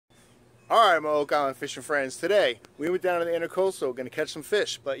Alright, my Oak Island fishing friends, today we went down to the Intercoastal, going to catch some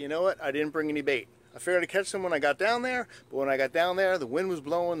fish, but you know what, I didn't bring any bait. I figured I'd catch some when I got down there, but when I got down there the wind was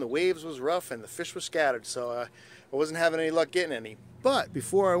blowing, the waves was rough, and the fish were scattered, so I wasn't having any luck getting any. But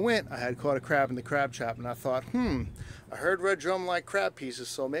before I went, I had caught a crab in the crab trap, and I thought, I heard red drum like crab pieces,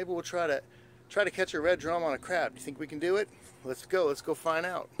 so maybe we'll try to catch a red drum on a crab. You think we can do it? Let's go find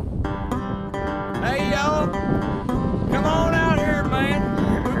out. Hey y'all, come on out here, man.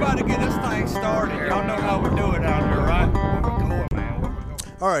 We're about to get this thing started. Y'all know how we do it out here, right? Where we going, man? Where we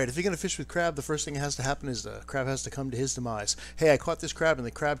going? Alright, if you're going to fish with crab, the first thing that has to happen is the crab has to come to his demise. Hey, I caught this crab in the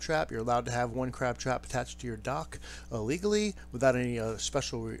crab trap. You're allowed to have one crab trap attached to your dock legally without any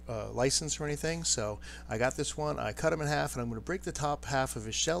special license or anything. So I got this one, I cut him in half, and I'm going to break the top half of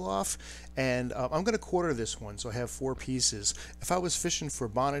his shell off, and I'm going to quarter this one, so I have 4 pieces. If I was fishing for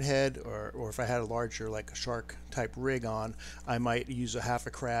bonnet head, or if I had a larger, like a shark type rig on, I might use a half a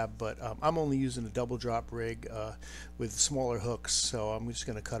crab, but I'm only using a double drop rig with smaller hooks, so I'm just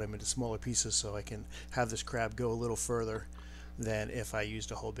going to cut them into smaller pieces so I can have this crab go a little further than if I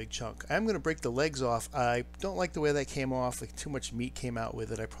used a whole big chunk. I'm going to break the legs off. I don't like the way that came off. Like, too much meat came out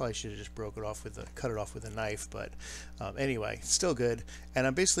with it. I probably should have just cut it off with a knife, but anyway, it's still good. And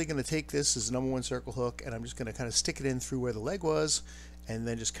I'm basically going to take this as number 1 circle hook, and I'm just going to kind of stick it in through where the leg was, and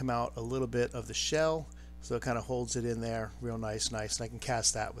then just come out a little bit of the shell, so it kind of holds it in there real nice, and I can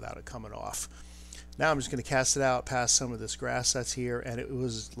cast that without it coming off. Now I'm just going to cast it out past some of this grass that's here, and it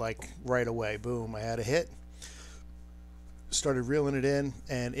was like right away, boom, I had a hit. Started reeling it in,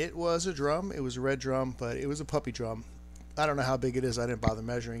 and it was a drum. It was a red drum, but it was a puppy drum. I don't know how big it is. I didn't bother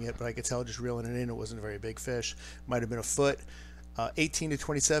measuring it, but I could tell just reeling it in, it wasn't a very big fish. Might have been a foot. 18 to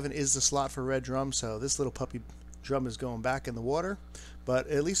 27 is the slot for red drum, so this little puppy drum is going back in the water, but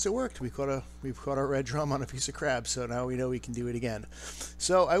at least it worked. We caught our red drum on a piece of crab, so now we know we can do it again.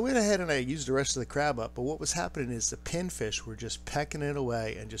 So I went ahead and I used the rest of the crab up, but what was happening is the pinfish were just pecking it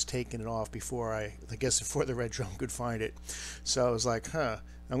away and just taking it off before before the red drum could find it. So I was like, I'm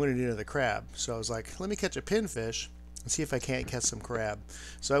going to need another crab. So I was like, let me catch a pinfish and see if I can't catch some crab.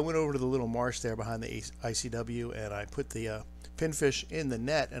 So I went over to the little marsh there behind the ICW, and I put the pinfish in the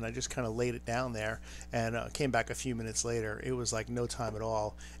net, and I just kind of laid it down there, and came back a few minutes later. It was like no time at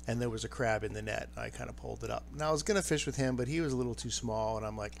all, and there was a crab in the net. I kind of pulled it up. Now I was gonna fish with him, but he was a little too small, and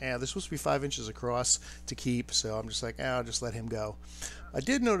I'm like, they're supposed to be 5 inches across to keep, so I'm just like, I'll just let him go. I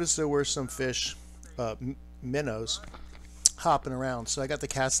did notice there were some fish, minnows, hopping around, so I got the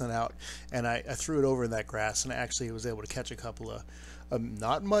cast net out, and I threw it over in that grass, and I actually was able to catch a couple of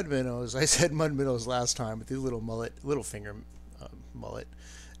not mud minnows. I said mud minnows last time, but these little finger mullet,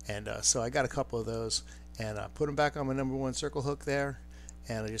 and so I got a couple of those, and put them back on my number 1 circle hook there,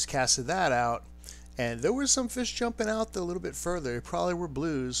 and I just casted that out, and there were some fish jumping out a little bit further. It probably were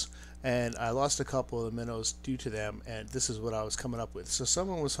blues, and I lost a couple of the minnows due to them, and this is what I was coming up with. So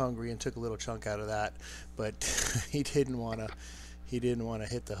someone was hungry and took a little chunk out of that, but he didn't want to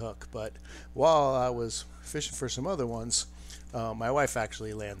hit the hook. But while I was fishing for some other ones, my wife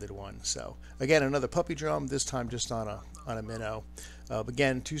actually landed one. So again, another puppy drum, this time just on a minnow.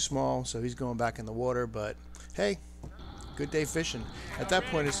 Again, too small, so he's going back in the water, but hey, good day fishing. At that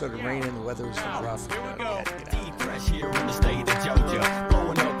point it started raining, the weather was rough. Here we go. Fresh here in the state of Georgia.